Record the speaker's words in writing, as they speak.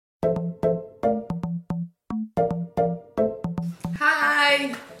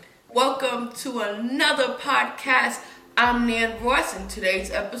Welcome to another podcast. I'm Nan Ross, and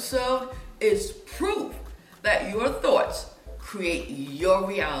today's episode is proof that your thoughts create your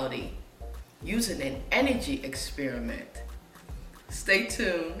reality using an energy experiment. Stay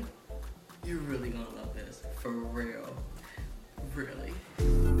tuned. You're really gonna love this, for real. Really.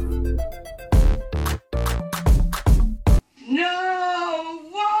 No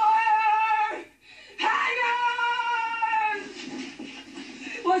wire hangers!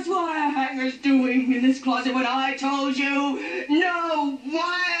 What's wire hangers doing in this closet when I told you no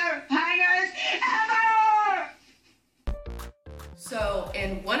wire hangers ever? So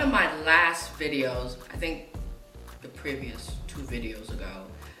in one of my last videos, I think the previous 2 videos ago,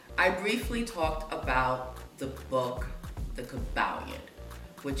 I briefly talked about the book, The Kabbalion,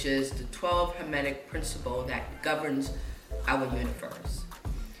 which is the 12 Hermetic principle that governs our universe.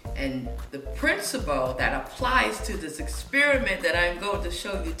 And the principle that applies to this experiment that I'm going to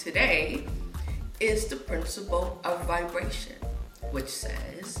show you today is the principle of vibration, which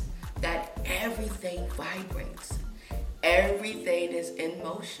says that everything vibrates. Everything is in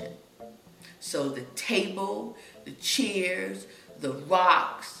motion. So the table, the chairs, the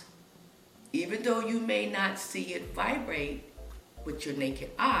rocks, even though you may not see it vibrate with your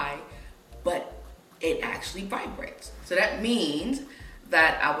naked eye, but it actually vibrates. So that means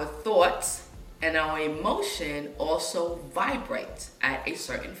that our thoughts and our emotion also vibrate at a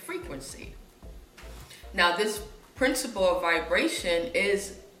certain frequency. Now, this principle of vibration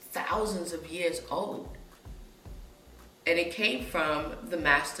is thousands of years old, and it came from the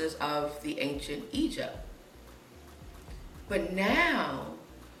masters of the ancient Egypt. But now,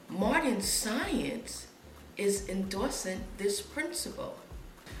 modern science is endorsing this principle.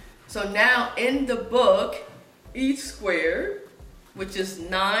 So now in the book, E Squared, which is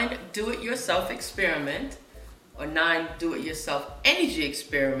 9 do-it-yourself experiment, or 9 do-it-yourself energy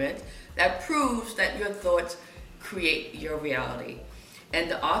experiment, that proves that your thoughts create your reality. And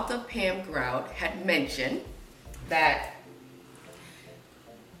the author Pam Grout had mentioned that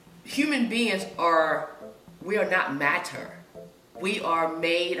human beings we are not matter. We are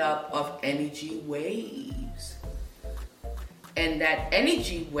made up of energy waves. And that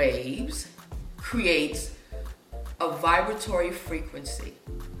energy waves creates a vibratory frequency.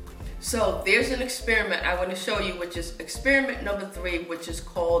 So there's an experiment I want to show you, which is experiment number 3, which is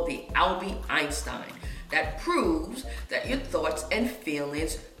called the Albert Einstein, that proves that your thoughts and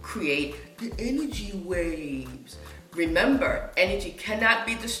feelings create the energy waves. Remember, energy cannot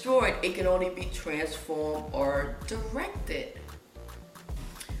be destroyed. It can only be transformed or directed.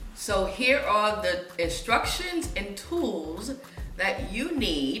 So here are the instructions and tools that you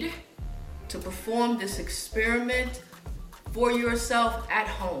need to perform this experiment for yourself at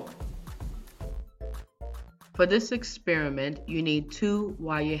home. For this experiment, you need 2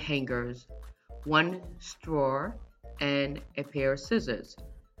 wire hangers, 1 straw, and a pair of scissors.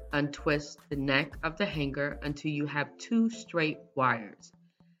 Untwist the neck of the hanger until you have 2 straight wires.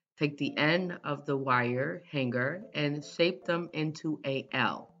 Take the end of the wire hanger and shape them into a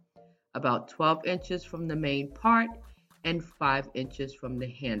L, about 12 inches from the main part and 5 inches from the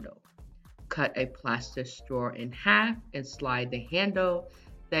handle. Cut a plastic straw in half and slide the handle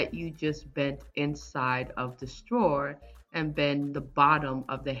that you just bent inside of the straw and bend the bottom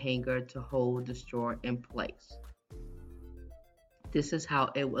of the hanger to hold the straw in place. This is how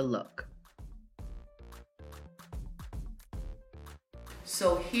it will look.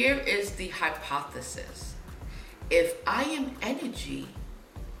 So here is the hypothesis. If I am energy,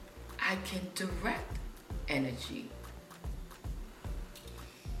 I can direct energy.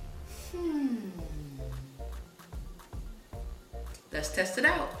 Let's test it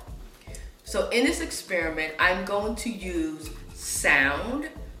out. So in this experiment, I'm going to use sound,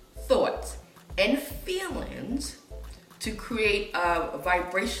 thoughts, and feelings to create a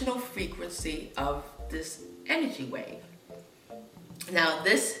vibrational frequency of this energy wave. Now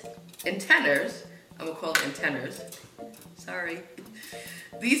this antennas, I'm gonna call it antennas, sorry.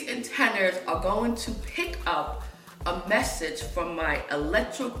 These antennas are going to pick up a message from my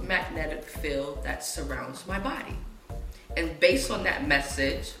electromagnetic field that surrounds my body. And based on that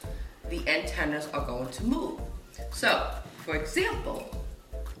message, the antennas are going to move. So, for example,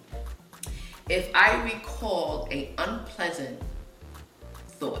 if I recall an unpleasant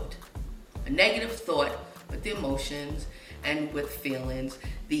thought, a negative thought with the emotions and with feelings,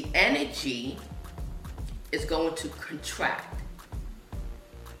 the energy is going to contract.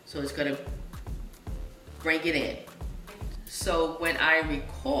 So it's going to bring it in. So when I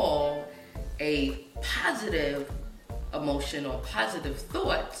recall a positive emotion or positive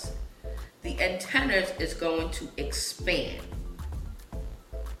thoughts, the antennas is going to expand.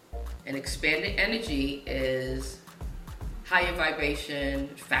 And expanded energy is higher vibration,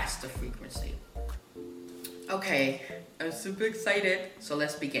 faster frequency. Okay, I'm super excited, so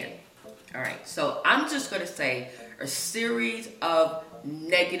let's begin. All right, so I'm just gonna say a series of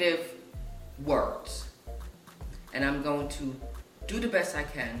negative words, and I'm going to do the best I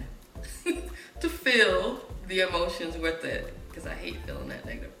can to feel the emotions with it, because I hate feeling that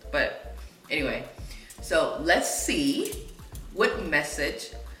negative. But anyway, so let's see what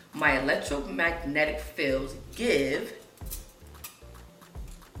message my electromagnetic fields give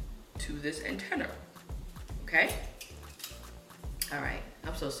to this antenna. Okay? All right.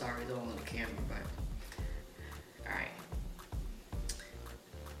 I'm so sorry, it's all on the camera, but all right.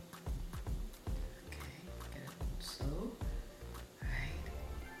 Okay. So, all right.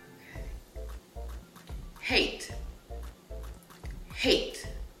 Okay. Hate. Hate.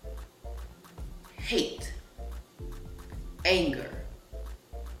 Hate. Anger.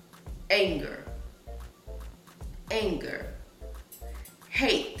 Anger. Anger.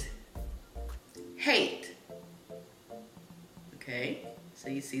 Hate. Hate. Okay, so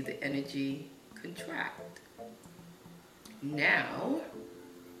you see the energy contract. Now,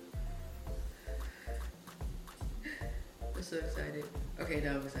 I'm so excited. Okay,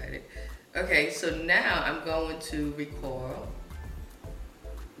 now I'm excited. Okay, so now I'm going to recall.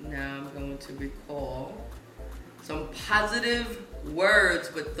 Now I'm going to recall some positive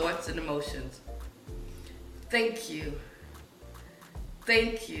words with thoughts and emotions. Thank you.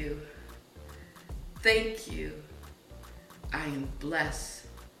 Thank you. Thank you. I am blessed.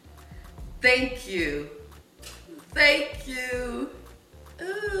 Thank you. Thank you.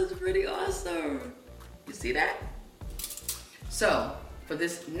 Oh, it's pretty awesome. You see that? So, for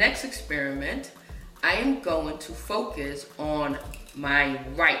this next experiment, I am going to focus on my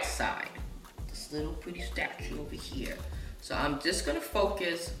right side. This little pretty statue over here. So I'm just gonna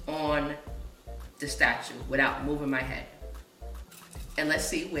focus on the statue without moving my head. And let's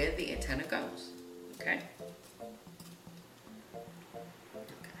see where the antenna goes, okay?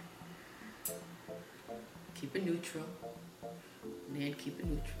 Keep it neutral, and then keep it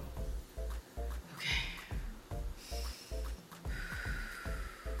neutral. Okay.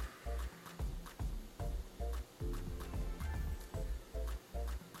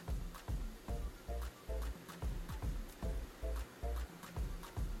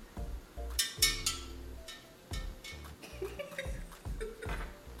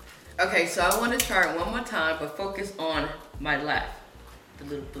 Okay, so I want to try it one more time, but focus on my left, the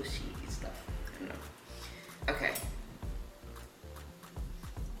little bushy stuff. I don't know. Okay.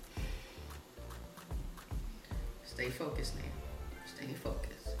 Stay focused now. Stay focused.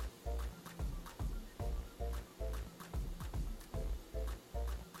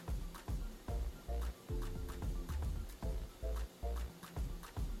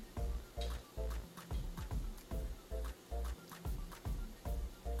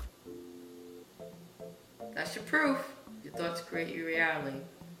 That's your proof. Your thoughts create your reality.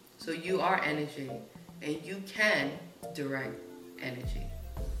 So you are energy, and you can direct energy.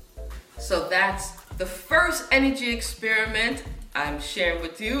 So that's the first energy experiment I'm sharing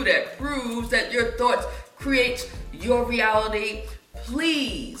with you that proves that your thoughts create your reality.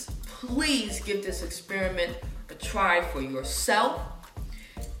 Please, please give this experiment a try for yourself.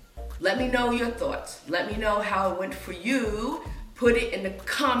 Let me know your thoughts. Let me know how it went for you. Put it in the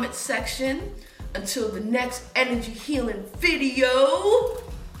comment section. Until the next energy healing video.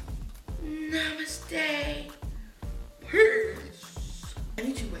 Namaste. Peace.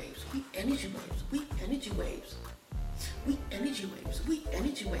 Energy waves. We energy waves. We energy waves. We energy waves. We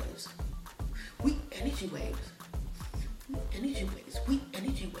energy waves. We energy waves. We energy waves. We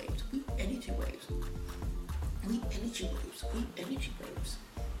energy waves. We energy waves. We energy waves. We energy waves.